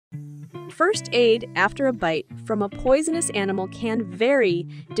First aid after a bite from a poisonous animal can vary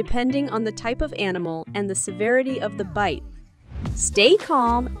depending on the type of animal and the severity of the bite. Stay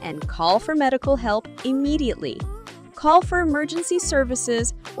calm and call for medical help immediately. Call for emergency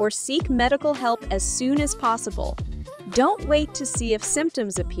services or seek medical help as soon as possible. Don't wait to see if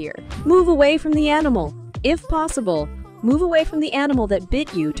symptoms appear. Move away from the animal. If possible, move away from the animal that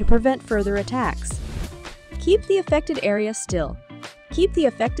bit you to prevent further attacks. Keep the affected area still. Keep the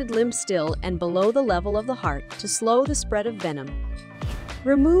affected limb still and below the level of the heart to slow the spread of venom.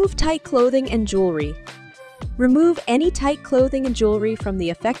 Remove tight clothing and jewelry. Remove any tight clothing and jewelry from the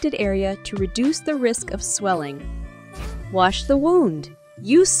affected area to reduce the risk of swelling. Wash the wound.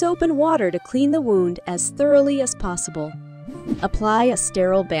 Use soap and water to clean the wound as thoroughly as possible. Apply a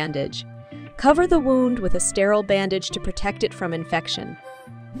sterile bandage. Cover the wound with a sterile bandage to protect it from infection.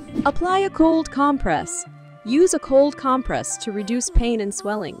 Apply a cold compress. Use a cold compress to reduce pain and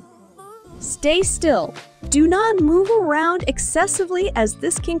swelling. Stay still. Do not move around excessively as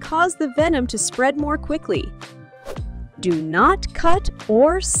this can cause the venom to spread more quickly. Do not cut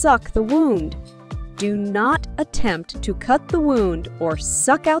or suck the wound. Do not attempt to cut the wound or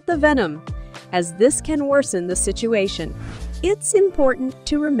suck out the venom, as this can worsen the situation. It's important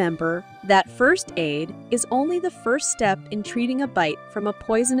to remember that first aid is only the first step in treating a bite from a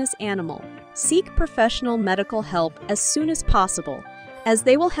poisonous animal. Seek professional medical help as soon as possible, as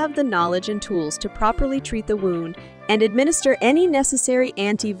they will have the knowledge and tools to properly treat the wound and administer any necessary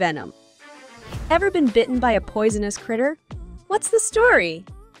anti-venom. Ever been bitten by a poisonous critter? What's the story?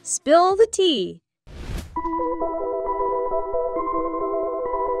 Spill the tea!